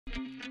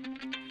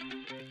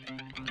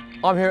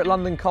I'm here at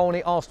London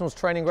Colney, Arsenal's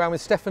training ground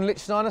with Stephan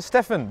Lichtsteiner.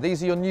 Stephan,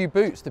 these are your new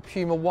boots, the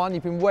Puma 1.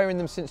 You've been wearing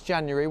them since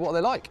January. What are they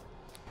like?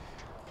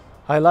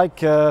 I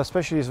like,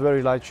 especially it's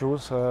very light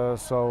shoes,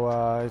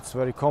 so it's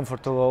very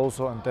comfortable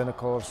also, and then the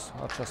colors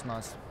are just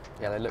nice.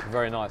 Yeah, they look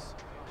very nice.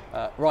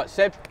 Right,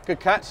 Seb, good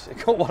catch.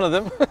 Caught one of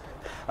them.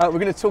 We're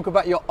going to talk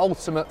about your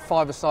ultimate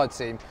five-a-side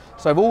team.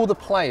 So of all the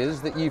players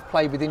that you've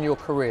played with in your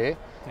career,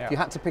 if you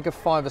had to pick a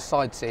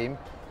five-a-side team,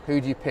 who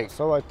do you pick?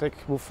 So I take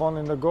Buffon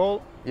in the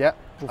goal. Yeah.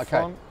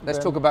 Buffon, okay, let's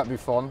talk about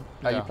Buffon.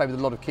 You played with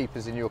a lot of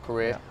keepers in your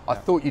career. I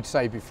thought you'd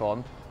say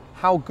Buffon.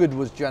 How good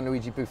was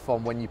Gianluigi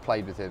Buffon when you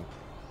played with him?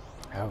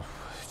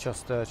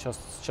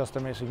 Just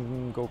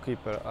amazing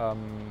goalkeeper.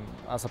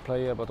 As a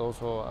player, but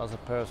also as a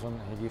person,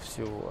 he gives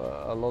you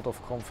a lot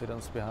of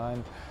confidence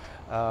behind.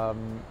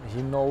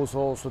 He knows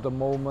also the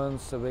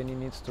moments when he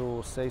needs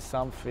to say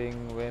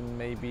something, when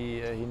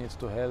maybe he needs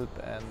to help,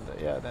 and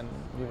then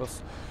he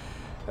was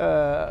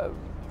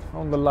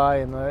on the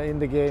line in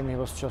the game. He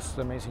was just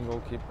an amazing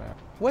goalkeeper.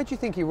 Where do you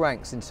think he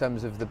ranks in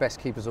terms of the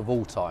best keepers of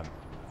all time?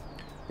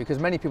 Because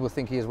many people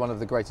think he is one of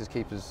the greatest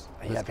keepers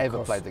that's ever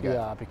played the game.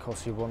 Yeah,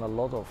 because he won a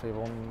lot of. He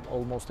won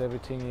almost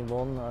everything he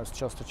won. It's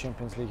just the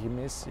Champions League he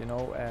missed, you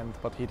know.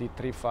 But he did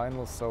 3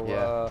 finals,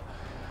 so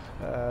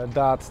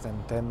that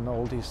and then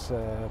all this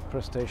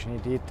prestation he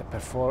did, the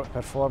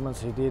performance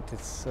he did,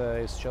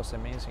 it's just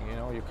amazing. You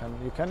know, you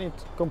can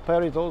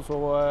compare it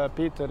also.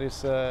 Peter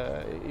is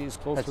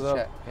close to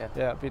that.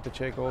 Yeah, Peter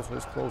Cech also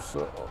is close.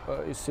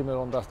 Is similar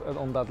on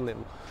that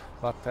level.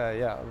 But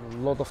a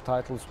lot of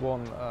titles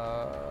won,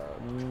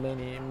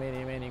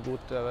 many good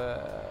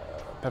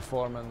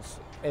performance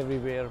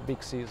everywhere,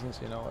 big seasons.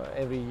 You know,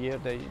 every year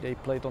they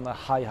played on a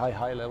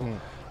high level.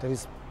 There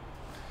is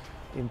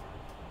in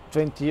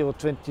 20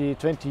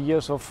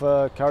 years of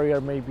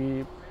career,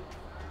 maybe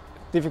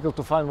difficult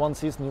to find one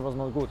season he was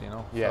not good. You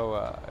know. Yeah.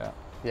 So,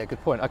 yeah,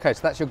 good point. Okay,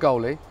 so that's your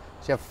goalie.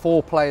 So you have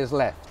 4 players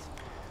left.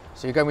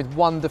 So you're going with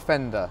 1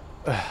 defender.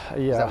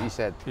 Is that what you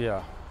said?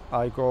 Yeah.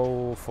 I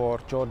go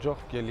for Giorgio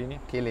Chiellini.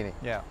 Chiellini.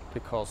 Yeah,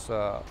 because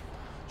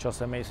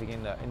just amazing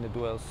in the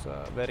duels.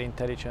 Very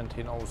intelligent.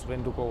 He knows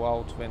when to go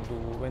out,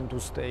 when to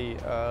stay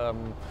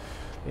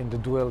in the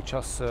duel.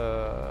 Just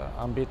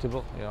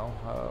unbeatable. You know,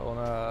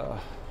 on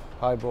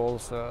high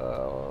balls,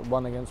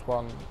 1 against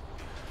 1.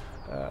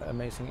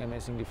 Amazing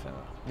defender.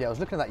 Yeah, I was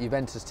looking at that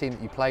Juventus team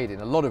that you played in.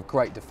 A lot of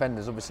great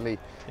defenders, obviously,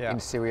 in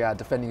Serie A.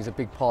 Defending is a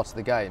big part of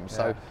the game.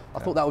 So I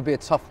thought that would be a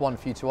tough one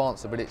for you to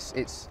answer, but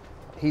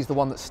he's the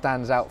one that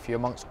stands out for you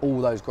amongst all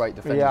those great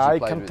defenders you played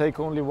with. Yeah, I can take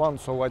only one,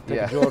 so I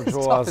take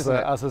Giorgio tough,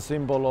 as a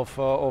symbol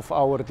of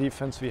our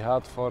defense we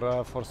had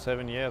for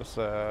 7 years.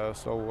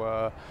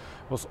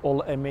 It was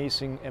all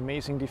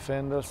amazing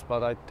defenders,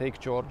 but I take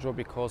Giorgio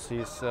because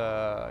he's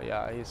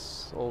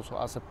also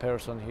as a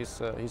person he's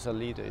a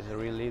leader. He's a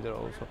real leader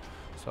also.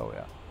 So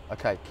yeah.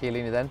 Okay,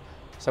 Chiellini then.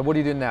 So what are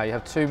you doing now? You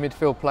have 2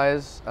 midfield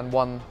players and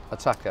 1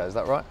 attacker, is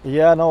that right?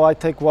 Yeah, no, I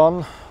take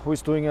one who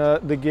is doing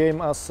the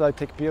game as I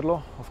take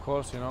Pirlo, of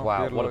course, you know.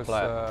 Wow, Pirlo what a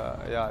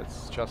player.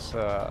 it's just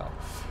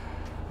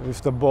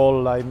with the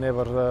ball, I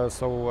never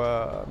saw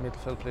a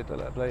midfield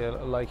player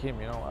like him,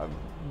 you know.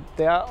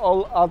 There are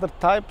all other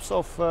types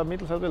of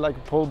midfielders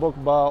like Paul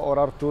Pogba or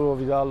Arturo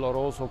Vidal or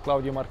also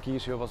Claudio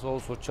Marchisio was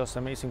also just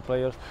amazing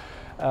players.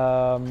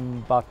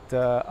 But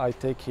I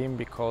take him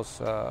because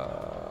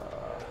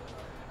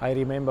I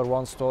remember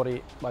one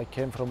story. I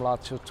came from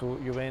Lazio to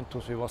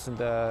Juventus. He was in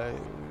the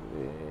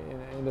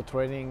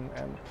training,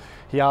 and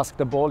he asked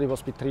the ball. He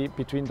was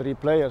between 3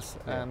 players,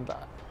 and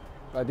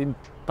I didn't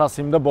pass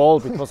him the ball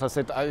because I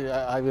said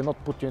I will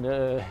not put you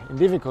in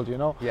difficulty, you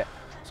know. Yeah.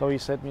 So he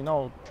said me,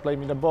 no, play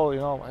me the ball, you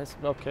know. I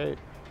said okay.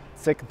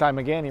 Second time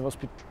again, he was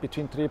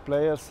between 3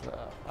 players.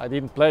 I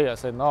didn't play. I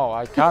said no,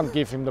 I can't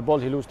give him the ball.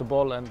 He lose the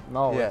ball, and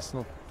no, it's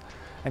not.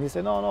 And he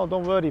said, no,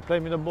 don't worry, play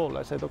me the ball.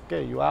 I said,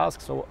 okay, you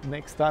ask, so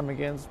next time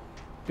again,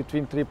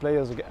 between 3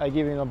 players, I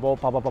give him a ball,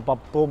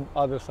 boom,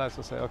 other side,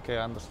 so say, okay,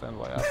 I understand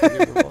why I have to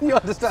give the ball. You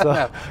understand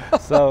now?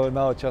 So,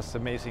 no, just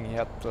amazing. He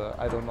had,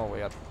 I don't know, he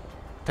had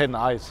 10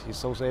 eyes, he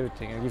saws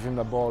everything. I give him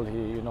the ball,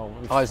 you know.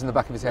 Eyes in the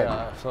back of his head.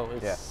 Yeah, so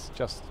it's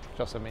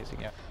just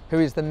amazing, yeah. Who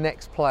is the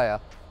next player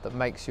that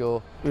makes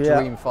your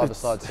dream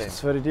five-a-side team?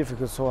 It's very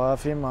difficult, so I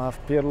have him, I have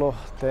Pirlo,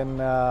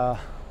 then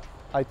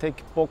I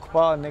take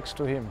Pogba next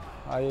to him.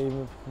 I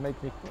make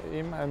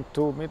him and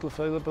 2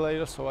 midfield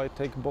players, so I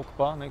take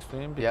Pogba next to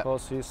him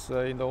because he's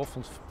in the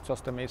offense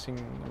just amazing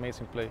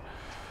play.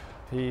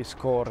 He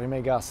score, he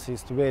make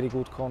assists, very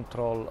good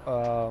control,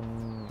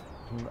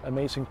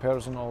 amazing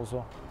person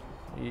also.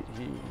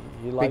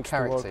 He likes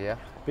to work.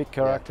 Big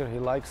character. He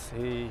likes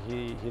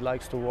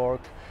to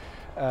work.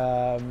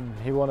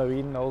 He want to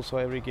win also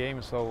every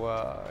game, so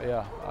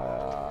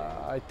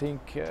I think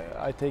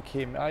I take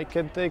him. I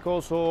can take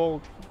also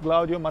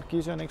Claudio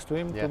Marchisio next to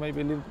him to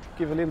maybe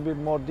give a little bit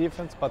more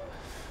defense, but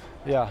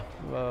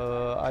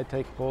I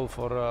take Paul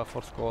for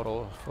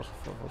score.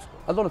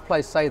 A lot of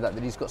players say that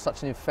he's got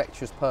such an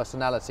infectious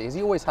personality. Has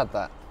he always had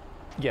that?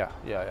 Yeah.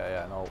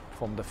 No,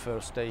 from the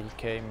first day he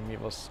came, he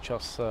was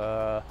just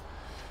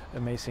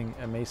amazing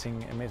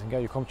guy.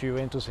 You come to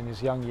Juventus in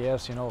his young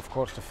years, you know, of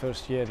course the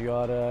first year you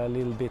are a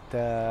little bit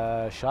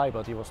shy,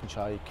 but he wasn't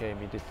shy. He came,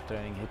 he did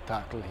training, he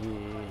tackled,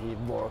 he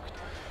worked.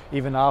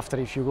 Even after,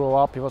 if you grow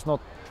up, he was not.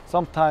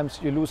 Sometimes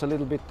you lose a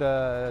little bit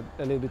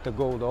the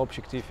goal, the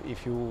objective,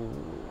 if you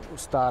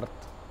start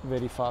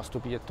very fast to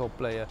be a top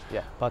player.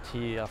 Yeah. But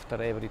he,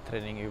 after every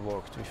training, he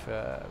worked with.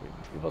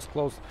 He was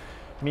close.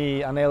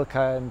 Me,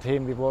 Anelka, and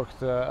him, we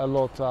worked a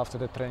lot after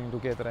the training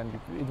together, and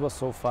it was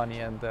so funny.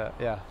 And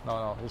yeah,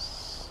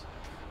 he's,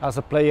 as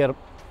a player,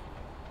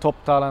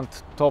 top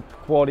talent, top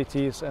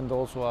qualities, and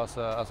also as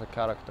a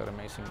character,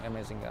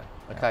 amazing guy.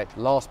 Okay,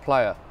 yeah. Last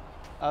player.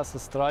 As a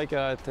striker,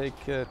 I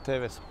take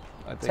Tevez.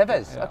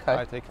 Tevez, yeah, okay.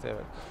 I take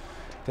Tevez.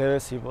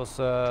 Tevez, he was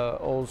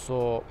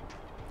also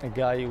a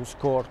guy who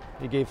scored,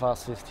 he gave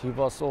assists, he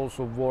was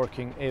also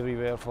working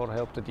everywhere for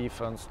help the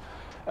defense.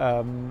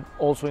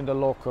 Also in the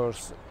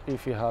lockers,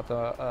 if he had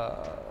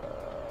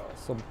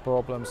some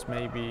problems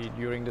maybe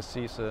during the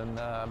season,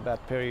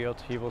 bad period,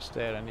 he was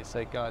there and he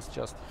said, guys,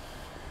 just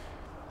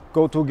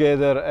go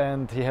together,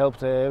 and he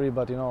helped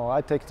everybody. You know,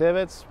 I take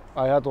Tevez.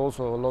 I had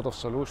also a lot of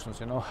solutions.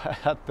 You know, I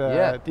had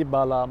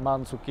Dybala,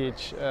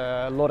 Mandzukic,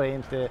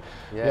 Llorente.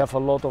 Yeah. We have a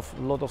lot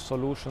of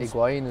solutions.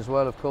 Higuain as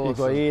well, of course.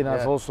 Higuain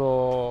has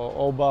also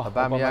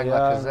Aubameyang,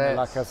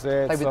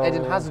 Lacazette. Played with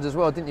Eden Hazard as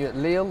well, didn't you, at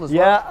Lille as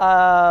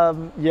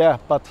well? Yeah,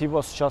 but he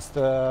was just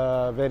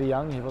very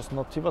young. He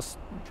was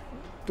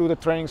do the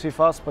trainings with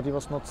us, but he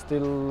was not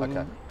still.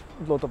 Okay.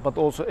 But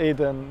also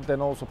Eden,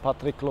 then also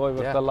Patrick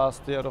Kluivert, the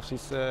last year of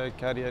his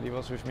career, he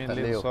was with me in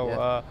Lille.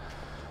 So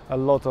a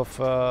lot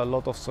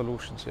of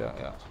solutions.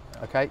 Yeah.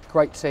 Okay,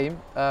 great team.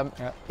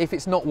 If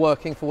it's not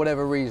working for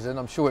whatever reason,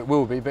 I'm sure it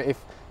will be, but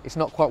if it's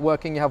not quite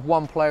working, you have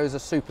one player as a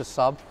super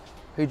sub.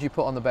 Who do you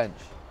put on the bench?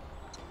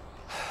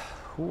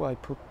 Who I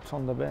put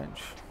on the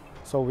bench?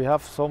 So we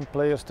have some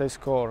players, they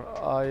score.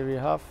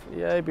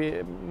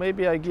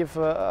 Maybe I give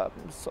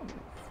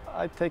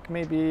I take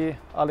maybe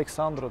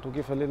Alexandro to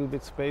give a little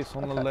bit space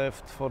on the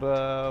left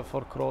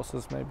for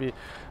crosses. Maybe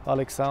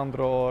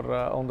Alexandro, or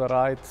on the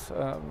right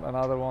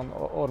another one,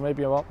 or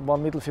maybe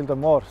one midfielder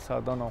more. So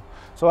I don't know.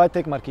 So I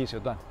take Marchisio.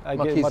 Then I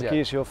give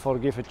Marchisio for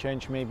give a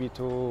change maybe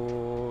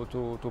to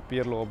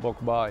Pirlo or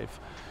Pogba.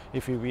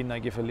 If we win, I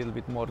give a little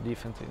bit more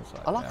defense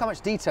inside. I like how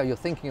much detail you're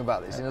thinking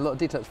about this. In a lot of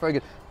detail, it's very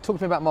good. Talk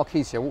to me about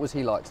Marchisio. What was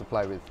he like to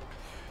play with?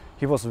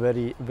 He was a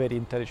very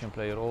intelligent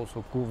player,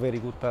 also very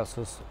good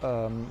passes.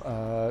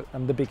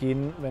 In the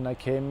beginning, when I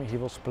came, he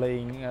was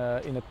playing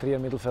in a trio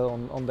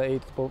midfield on the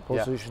 8th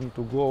position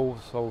to go.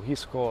 So he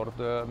scored,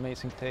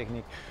 amazing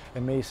technique,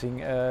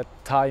 amazing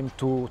timing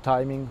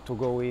to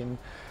go in,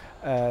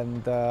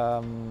 and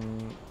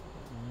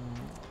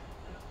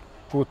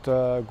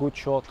good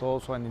shot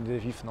also, and in the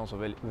defense also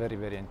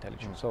very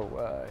intelligent. So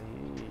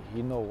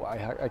he know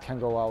I can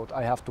go out.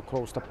 I have to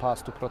close the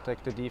pass to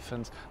protect the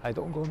defense. I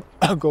don't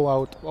go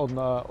out on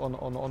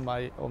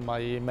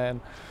my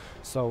man.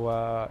 So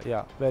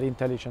yeah, very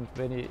intelligent,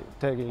 very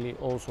technically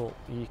also.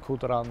 He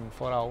could run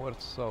for hours.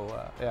 So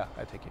yeah,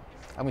 I take him.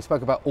 And we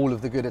spoke about all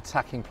of the good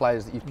attacking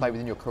players that you've played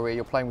with in your career.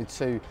 You're playing with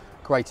two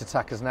great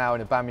attackers now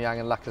in Aubameyang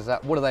and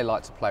Lacazette. What do they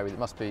like to play with? It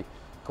must be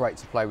great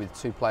to play with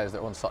two players that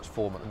are on such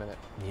form at the minute.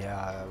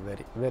 Yeah,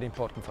 very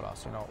important for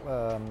us. You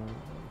know,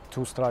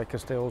 two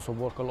strikers, they also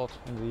work a lot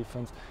in the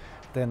defense.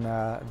 Then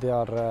they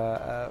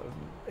are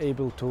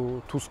able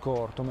to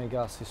score, to make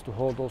assists, to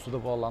hold also the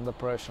ball under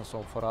pressure.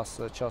 So for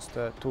us, just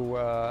two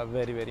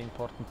very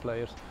important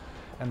players.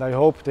 And I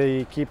hope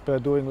they keep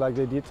doing like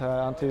they did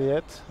until the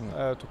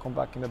end to come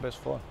back in the best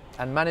form.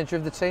 And manager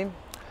of the team?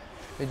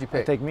 Who'd you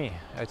pick? I take me.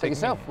 Take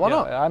yourself? Why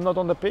not? I'm not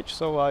on the pitch,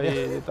 so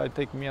I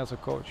take me as a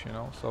coach. You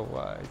know, so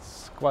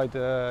it's quite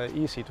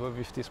easy to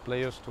with these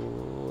players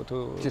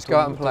to just go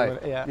out and play.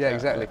 Yeah,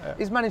 exactly.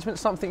 Is management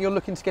something you're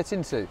looking to get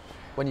into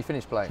when you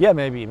finish playing? Yeah,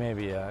 maybe.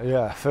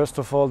 Yeah. First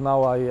of all,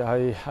 now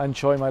I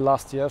enjoy my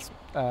last years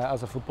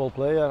as a football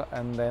player,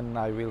 and then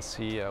I will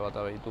see what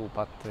I do.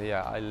 But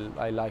yeah,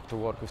 I like to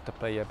work with the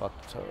player. But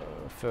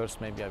first,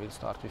 maybe I will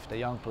start with the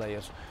young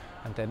players.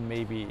 And then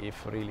maybe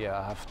if really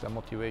I have the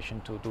motivation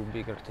to do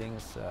bigger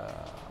things,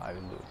 I will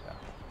do it. Yeah.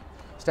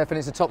 Stephan,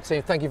 it's a top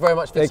team. Thank you very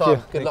much for your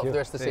time. Good luck with the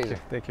rest of the season.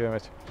 Thank you very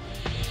much.